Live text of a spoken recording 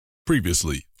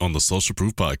Previously on the Social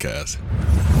Proof Podcast.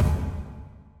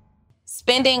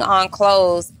 Spending on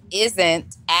clothes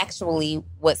isn't actually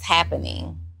what's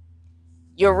happening.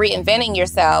 You're reinventing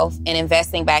yourself and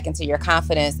investing back into your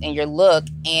confidence and your look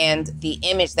and the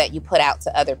image that you put out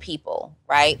to other people,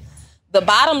 right? The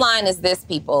bottom line is this,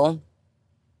 people.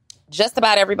 Just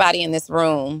about everybody in this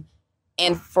room,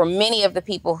 and for many of the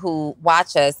people who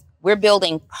watch us, we're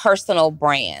building personal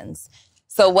brands.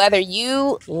 So whether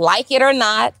you like it or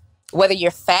not, whether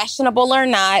you're fashionable or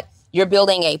not, you're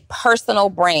building a personal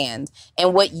brand.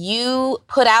 And what you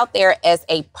put out there as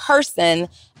a person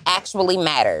actually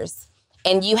matters.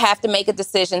 And you have to make a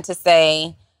decision to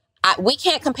say, we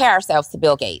can't compare ourselves to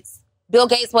Bill Gates. Bill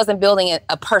Gates wasn't building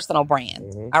a personal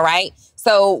brand, all right?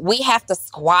 So we have to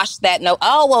squash that note.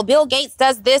 Oh, well, Bill Gates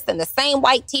does this in the same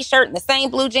white T-shirt and the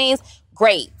same blue jeans.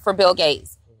 Great for Bill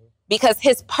Gates. Because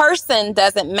his person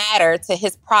doesn't matter to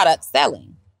his product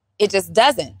selling. It just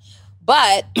doesn't.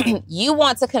 But you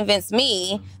want to convince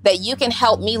me that you can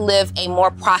help me live a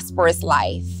more prosperous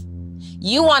life.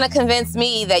 You want to convince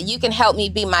me that you can help me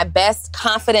be my best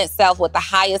confident self with the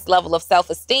highest level of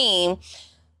self-esteem,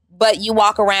 but you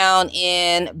walk around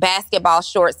in basketball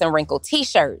shorts and wrinkled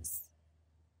T-shirts.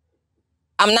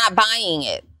 I'm not buying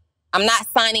it. I'm not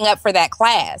signing up for that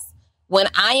class. When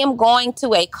I am going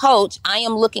to a coach, I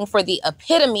am looking for the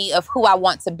epitome of who I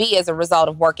want to be as a result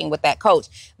of working with that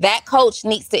coach. That coach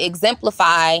needs to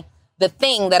exemplify the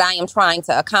thing that I am trying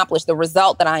to accomplish, the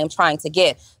result that I am trying to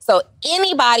get. So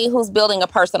anybody who's building a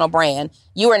personal brand,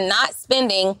 you are not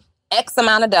spending X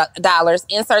amount of dollars,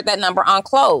 insert that number, on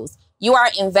clothes. You are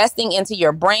investing into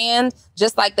your brand,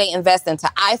 just like they invest into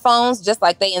iPhones, just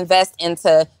like they invest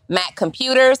into Mac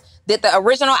computers. Did the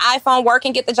original iPhone work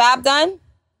and get the job done?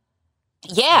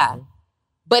 Yeah.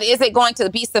 But is it going to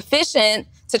be sufficient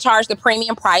to charge the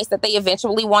premium price that they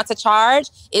eventually want to charge?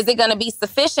 Is it going to be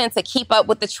sufficient to keep up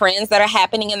with the trends that are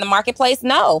happening in the marketplace?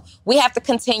 No. We have to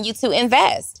continue to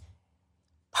invest.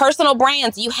 Personal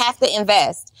brands, you have to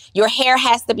invest. Your hair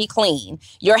has to be clean.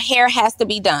 Your hair has to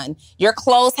be done. Your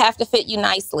clothes have to fit you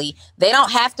nicely. They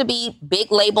don't have to be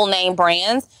big label name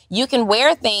brands. You can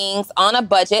wear things on a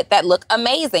budget that look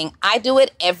amazing. I do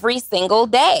it every single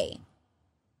day.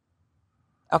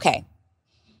 Okay.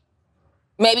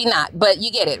 Maybe not, but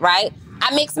you get it, right?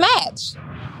 I mix match.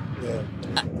 Yeah.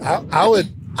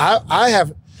 I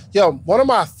have, one of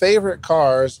my favorite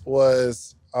cars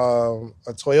was a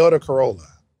Toyota Corolla.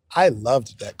 I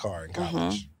loved that car in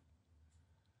college.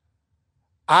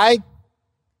 I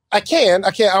don't want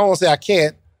to say I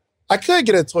can't. I could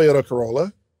get a Toyota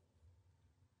Corolla,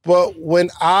 but when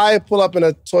I pull up in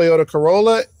a Toyota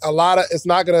Corolla, it's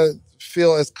not going to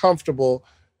feel as comfortable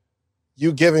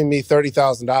you giving me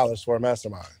 $30,000 for a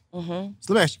mastermind. So let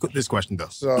me ask you this question, though.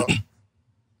 So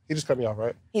he just cut me off,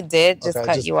 right? He did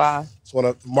cut you off. Just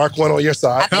want to mark one on your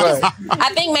side.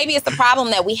 I think maybe it's the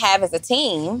problem that we have as a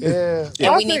team. Yeah.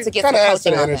 And we need to get some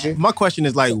coaching on that. My question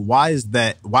is, why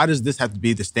does this have to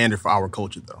be the standard for our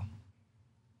culture, though?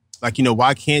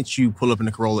 Why can't you pull up in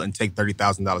a Corolla and take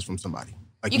 $30,000 from somebody?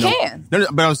 You can. No,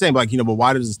 but I'm saying, but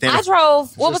why does the standard...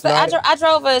 I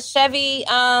drove a Chevy...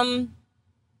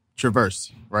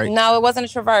 Traverse, right? No, it wasn't a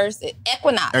Traverse.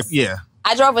 Equinox. Yeah.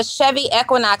 I drove a Chevy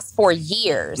Equinox for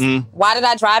years. Why did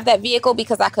I drive that vehicle?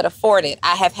 Because I could afford it.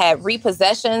 I have had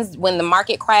repossessions when the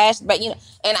market crashed,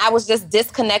 and I was just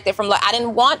disconnected from, I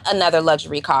didn't want another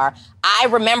luxury car. I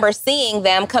remember seeing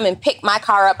them come and pick my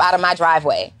car up out of my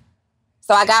driveway.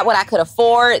 So I got what I could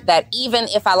afford, that even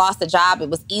if I lost a job, it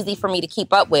was easy for me to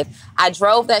keep up with. I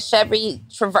drove that Chevy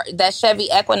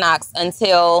Equinox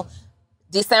until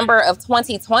December of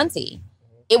 2020.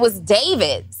 It was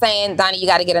David saying, Donnie, you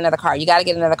got to get another car. You got to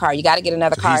get another car. You got to get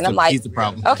another car. And I'm like, he's the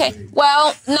problem. Okay,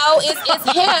 well, no, it's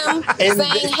him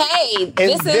saying, hey,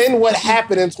 then what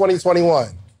happened in 2021?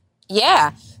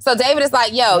 Yeah. So David is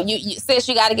like, yo, sis,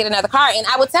 you got to get another car. And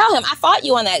I would tell him, I fought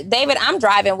you on that. David, I'm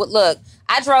driving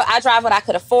I drive what I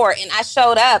could afford. And I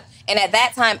showed up. And at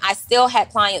that time, I still had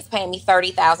clients paying me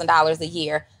 $30,000 a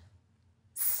year.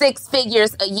 6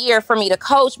 figures a year for me to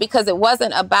coach, because it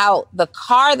wasn't about the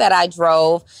car that I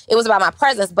drove. It was about my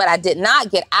presence, but I did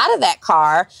not get out of that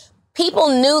car. People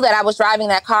knew that I was driving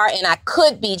that car and I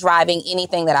could be driving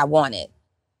anything that I wanted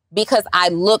because I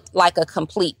looked like a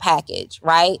complete package,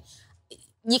 right?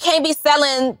 You can't be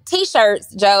selling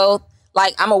T-shirts, Joe,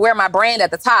 like I'm going to wear my brand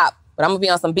at the top, but I'm going to be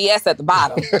on some BS at the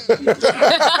bottom.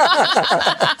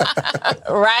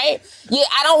 Right? Yeah,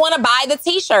 I don't want to buy the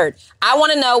T-shirt. I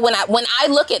want to know when I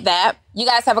look at that, you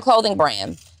guys have a clothing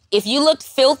brand. If you looked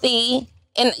filthy,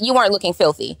 and you weren't looking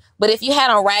filthy, but if you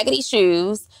had on raggedy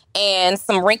shoes and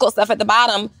some wrinkled stuff at the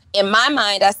bottom. In my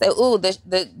mind, I said, ooh,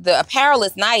 the apparel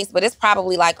is nice, but it's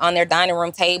probably like on their dining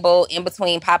room table in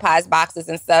between Popeye's boxes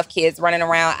and stuff, kids running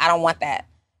around. I don't want that,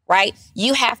 right?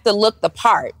 You have to look the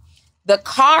part. The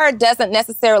car doesn't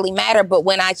necessarily matter, but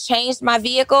when I changed my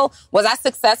vehicle, was I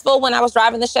successful when I was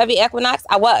driving the Chevy Equinox?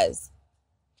 I was.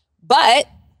 But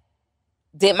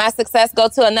did my success go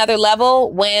to another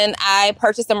level when I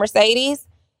purchased a Mercedes?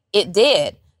 It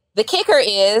did. The kicker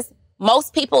is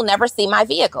most people never see my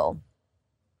vehicle.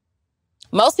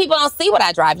 Most people don't see what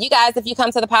I drive. You guys, if you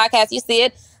come to the podcast, you see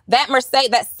it. That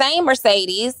same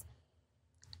Mercedes,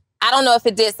 I don't know if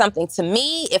it did something to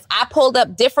me. If I pulled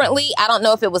up differently, I don't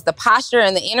know if it was the posture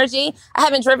and the energy. I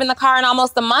haven't driven the car in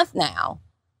almost a month now.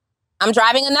 I'm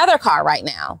driving another car right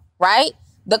now, right?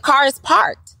 The car is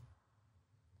parked.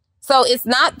 So it's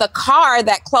not the car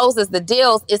that closes the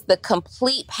deals. It's the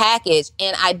complete package.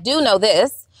 And I do know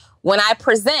this. When I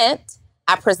present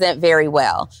very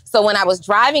well. So when I was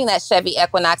driving that Chevy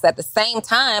Equinox at the same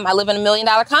time, I live in $1 million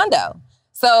condo.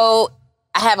 So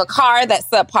I have a car that's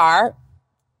subpar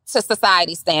to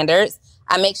society standards.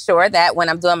 I make sure that when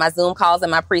I'm doing my Zoom calls and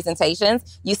my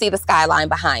presentations, you see the skyline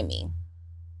behind me.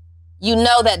 You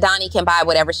know that Donnie can buy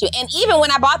whatever she... And even when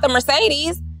I bought the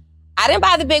Mercedes, I didn't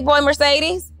buy the big boy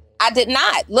Mercedes. I did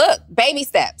not. Look, baby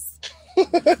steps.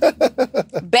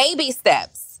 Baby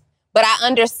steps. But I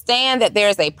understand that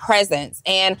there's a presence,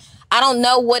 and I don't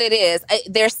know what it is.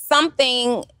 There's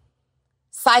something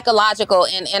psychological,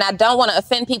 and I don't want to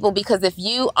offend people, because if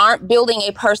you aren't building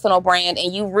a personal brand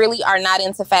and you really are not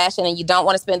into fashion and you don't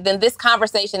want to spend, then this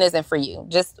conversation isn't for you.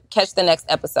 Just catch the next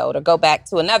episode or go back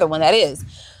to another one that is.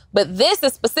 But this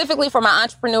is specifically for my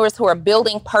entrepreneurs who are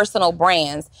building personal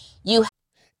brands.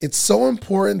 It's so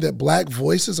important that Black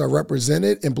voices are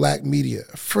represented in Black media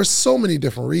for so many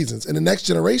different reasons. And the next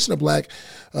generation of Black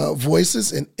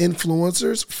voices and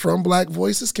influencers from Black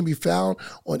voices can be found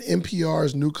on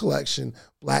NPR's new collection,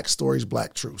 Black Stories,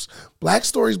 Black Truths. Black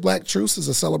Stories, Black Truths is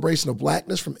a celebration of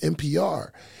Blackness from NPR.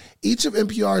 Each of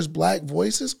NPR's Black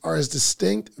voices are as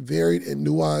distinct, varied, and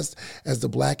nuanced as the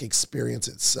Black experience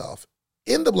itself.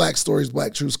 In the Black Stories,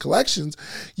 Black Truths collections,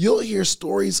 you'll hear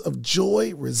stories of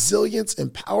joy, resilience,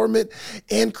 empowerment,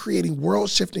 and creating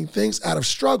world-shifting things out of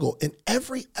struggle. And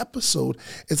every episode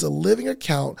is a living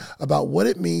account about what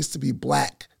it means to be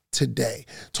Black today,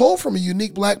 told from a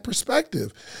unique Black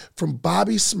perspective. From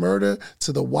Bobby Shmurda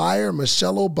to The Wire,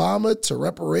 Michelle Obama to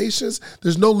reparations,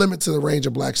 there's no limit to the range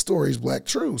of Black stories, Black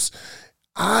truths.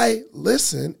 I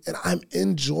listen, and I'm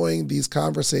enjoying these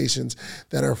conversations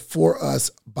that are for us,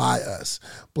 by us.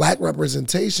 Black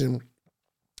representation,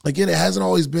 again, it hasn't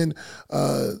always been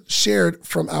shared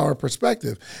from our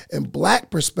perspective. And Black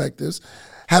perspectives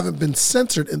haven't been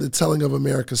centered in the telling of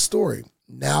America's story.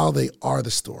 Now they are the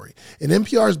story. In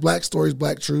NPR's Black Stories,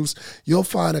 Black Truths, you'll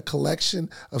find a collection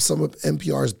of some of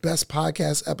NPR's best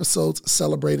podcast episodes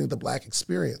celebrating the Black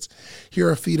experience. Here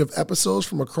are a feed of episodes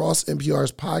from across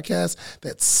NPR's podcasts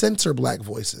that center Black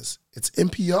voices. It's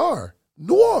NPR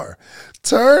Noir.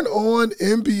 Turn on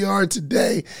NPR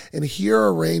today and hear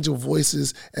a range of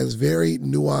voices as varied,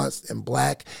 nuanced, and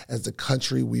Black as the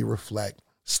country we reflect.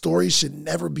 Stories should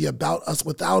never be about us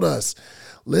without us.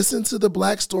 Listen to the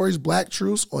Black Stories, Black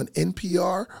Truths on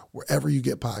NPR, wherever you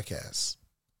get podcasts.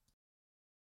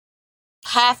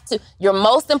 Your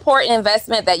most important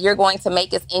investment that you're going to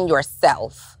make is in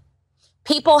yourself.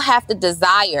 People have to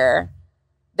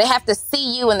they have to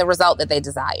see you in the result that they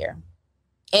desire.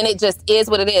 And it just is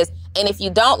what it is. And if you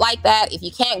don't like that, if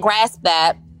you can't grasp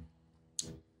that,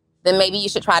 then maybe you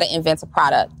should try to invent a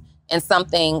product and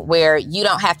something where you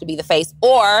don't have to be the face,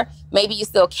 or maybe you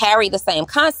still carry the same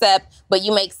concept, but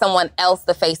you make someone else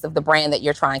the face of the brand that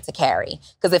you're trying to carry.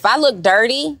 Because if I look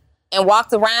dirty and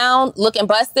walked around looking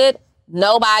busted,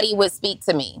 nobody would speak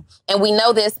to me. And we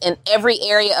know this in every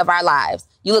area of our lives.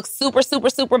 You look super, super,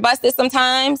 super busted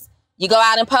sometimes. You go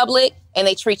out in public and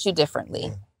they treat you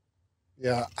differently.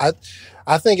 Yeah,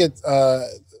 I think it's,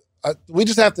 we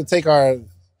just have to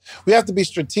we have to be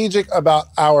strategic about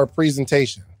our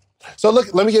presentation. So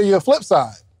look, let me give you a flip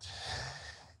side.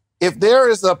 If there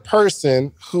is a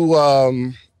person who,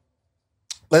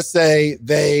 let's say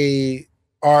they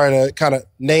are in a kind of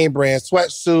name brand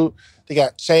sweatsuit, they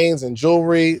got chains and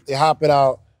jewelry, they hopping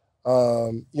out,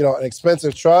 an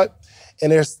expensive truck,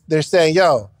 and they're saying,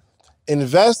 yo,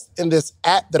 invest in this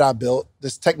app that I built,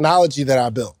 this technology that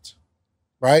I built,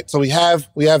 right? So we have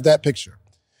that picture.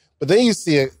 But then you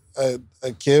see a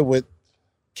kid with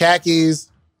khakis,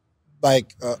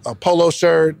 like a polo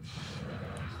shirt,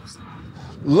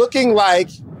 looking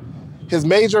like his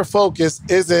major focus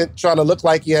isn't trying to look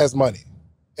like he has money.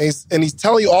 and he's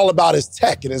telling you all about his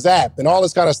tech and his app and all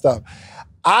this kind of stuff.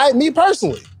 Me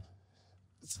personally,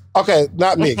 okay,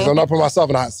 not me, because I'm not putting myself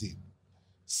in a hot seat.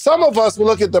 Some of us will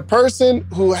look at the person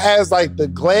who has like the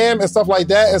glam and stuff like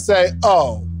that and say,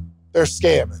 oh, they're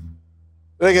scamming.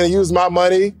 They're going to use my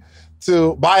money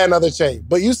to buy another chain.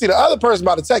 But you see the other person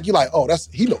about the tech, you're like, oh,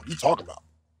 he know what you're talking about.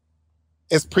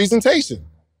 It's presentation,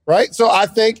 right? So I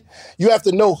think you have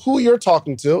to know who you're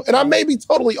talking to. And I may be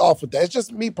totally off with that. It's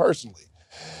just me personally.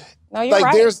 No, you're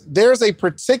right. There's a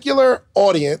particular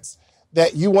audience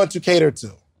that you want to cater to.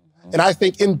 Mm-hmm. And I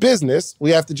think in business,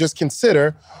 we have to just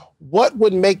consider what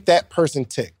would make that person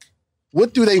tick.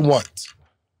 What do they want? Does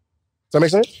that make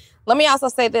sense? Let me also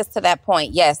say this to that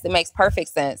point. Yes, it makes perfect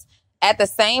sense. At the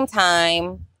same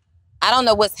time, I don't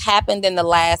know what's happened in the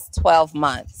last 12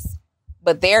 months,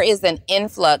 but there is an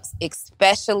influx,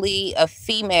 especially of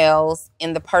females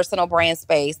in the personal brand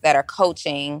space that are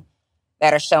coaching,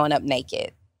 that are showing up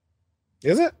naked.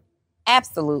 Is it?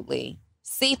 Absolutely.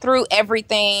 See through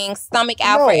everything, stomach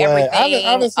out for everything. I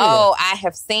haven't seen it. I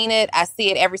have seen it. I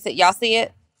see it y'all see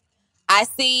it? I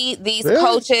see these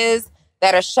coaches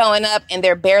that are showing up and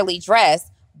they're barely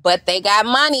dressed, but they got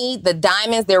money, the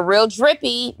diamonds, they're real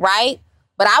drippy, right?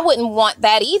 But I wouldn't want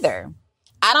that either.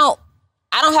 I don't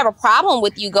have a problem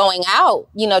with you going out,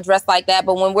 dressed like that.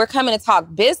 But when we're coming to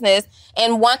talk business,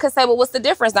 and one could say, well, what's the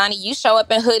difference, Donnie? You show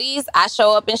up in hoodies, I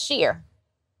show up in sheer.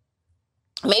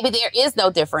 Maybe there is no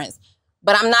difference,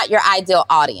 but I'm not your ideal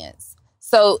audience.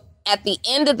 So at the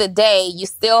end of the day, you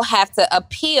still have to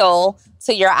appeal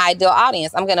to your ideal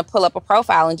audience. I'm going to pull up a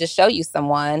profile and just show you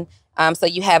someone so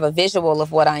you have a visual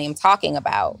of what I am talking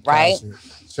about, right?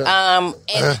 Sure. And,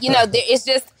 it's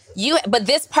just you, but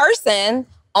this person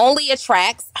only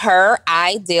attracts her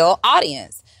ideal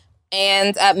audience.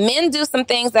 And men do some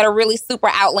things that are really super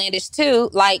outlandish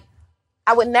too. Like,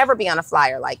 I would never be on a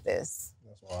flyer like this.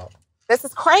 That's wild. This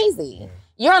is crazy. Yeah.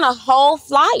 You're on a whole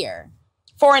flyer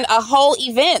for a whole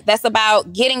event that's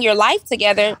about getting your life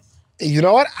together. You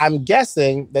know what? I'm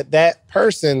guessing that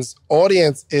person's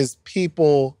audience is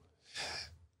people.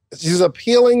 She's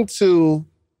appealing to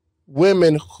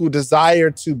women who desire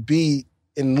to be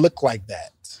and look like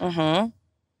that. Mm-hmm.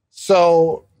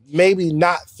 So maybe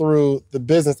not through the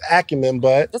business acumen,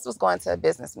 but this was going to a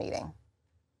business meeting.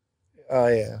 Oh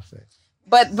yeah.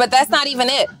 But that's not even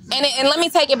it. And let me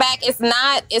take it back. It's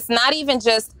not even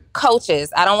just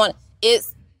coaches.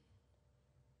 It's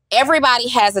everybody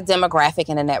has a demographic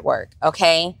and a network,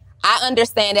 okay? I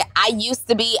understand it.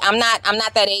 I'm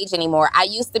not that age anymore. I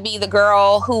used to be the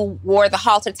girl who wore the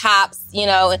halter tops,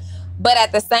 but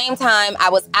at the same time, I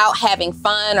was out having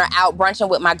fun or out brunching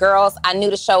with my girls. I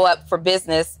knew to show up for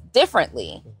business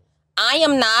differently.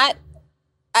 I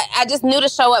just knew to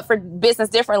show up for business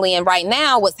differently. And right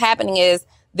now, what's happening is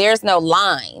there's no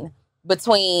line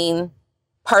between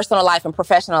personal life and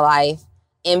professional life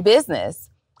in business.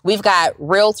 We've got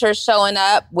realtors showing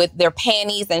up with their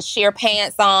panties and sheer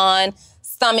pants on,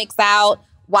 stomachs out.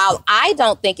 While I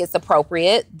don't think it's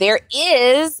appropriate, there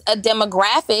is a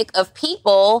demographic of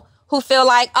people who feel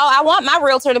like, oh, I want my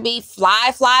realtor to be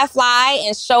fly, fly, fly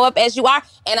and show up as you are.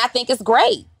 And I think it's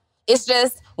great. It's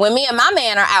just when me and my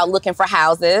man are out looking for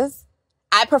houses,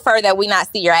 I prefer that we not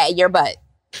see your butt.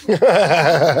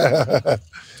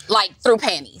 Like through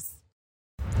panties.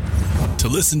 To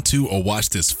listen to or watch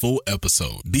this full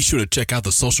episode, be sure to check out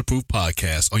the Social Proof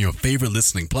Podcast on your favorite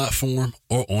listening platform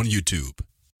or on YouTube.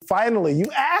 Finally, you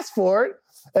asked for it,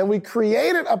 and we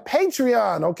created a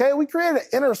Patreon, okay? We created an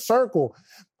inner circle.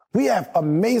 We have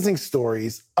amazing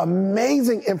stories,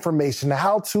 amazing information, the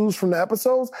how-tos from the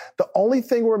episodes. The only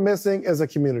thing we're missing is a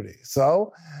community.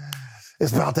 So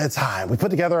it's about that time. We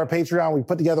put together a Patreon. We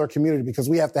put together a community because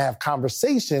we have to have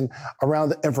conversation around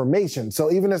the information. So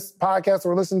even this podcast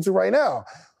we're listening to right now,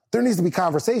 there needs to be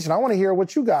conversation. I want to hear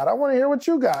what you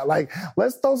got. Like,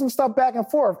 let's throw some stuff back and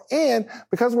forth. And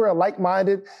because we're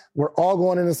like-minded, we're all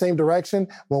going in the same direction.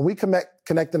 When we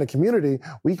connect in a community,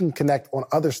 we can connect on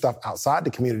other stuff outside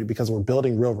the community because we're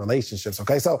building real relationships,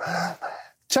 okay? So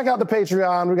check out the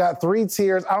Patreon. We got 3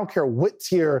 tiers. I don't care what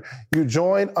tier you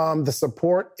join. The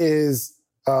support is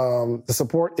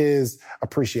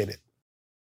appreciated.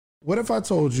 What if I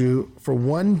told you for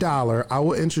 $1, I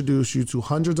will introduce you to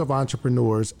hundreds of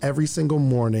entrepreneurs every single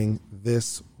morning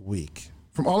this week?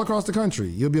 From all across the country,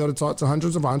 you'll be able to talk to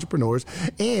hundreds of entrepreneurs,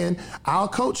 and I'll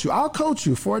coach you. I'll coach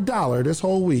you for $1 this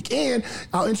whole week, and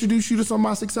I'll introduce you to some of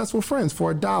my successful friends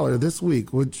for $1 this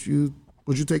week. Would you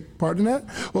Would you take part in that?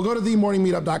 Well, go to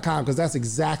themorningmeetup.com because that's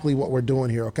exactly what we're doing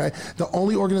here, okay? The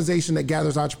only organization that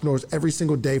gathers entrepreneurs every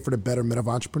single day for the betterment of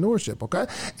entrepreneurship, okay?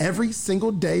 Every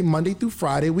single day, Monday through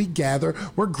Friday, we gather,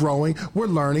 we're growing, we're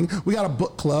learning. We got a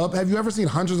book club. Have you ever seen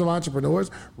hundreds of entrepreneurs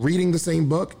reading the same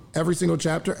book every single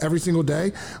chapter, every single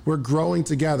day? We're growing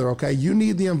together, okay? You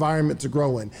need the environment to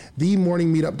grow in.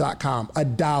 Themorningmeetup.com,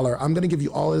 $1. I'm gonna give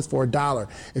you all of this for $1.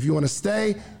 If you wanna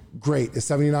stay, great. It's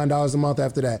 $79 a month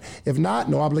after that. If not,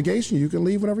 no obligation. You can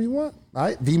leave whenever you want. All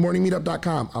right?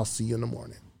 themorningmeetup.com. I'll see you in the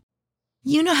morning.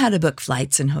 You know how to book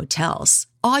flights and hotels.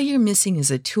 All you're missing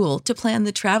is a tool to plan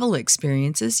the travel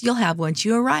experiences you'll have once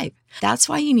you arrive. That's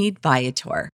why you need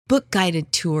Viator. Book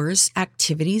guided tours,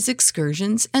 activities,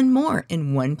 excursions, and more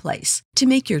in one place to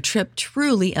make your trip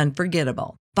truly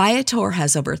unforgettable. Viator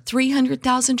has over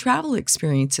 300,000 travel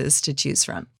experiences to choose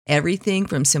from. Everything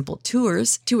from simple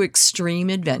tours to extreme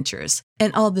adventures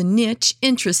and all the niche,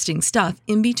 interesting stuff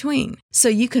in between. So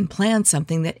you can plan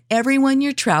something that everyone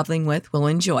you're traveling with will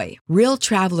enjoy. Real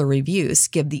traveler reviews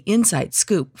give the inside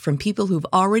scoop from people who've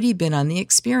already been on the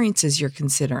experiences you're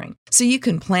considering. So you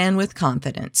can plan with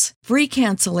confidence. Free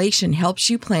cancellation helps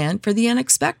you plan for the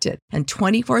unexpected. And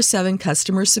 24/7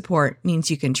 customer support means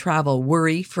you can travel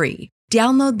worry-free.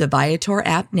 Download the Viator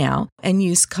app now and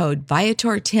use code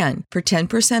Viator10 for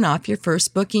 10% off your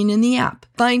first booking in the app.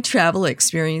 Find travel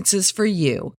experiences for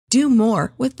you. Do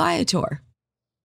more with Viator.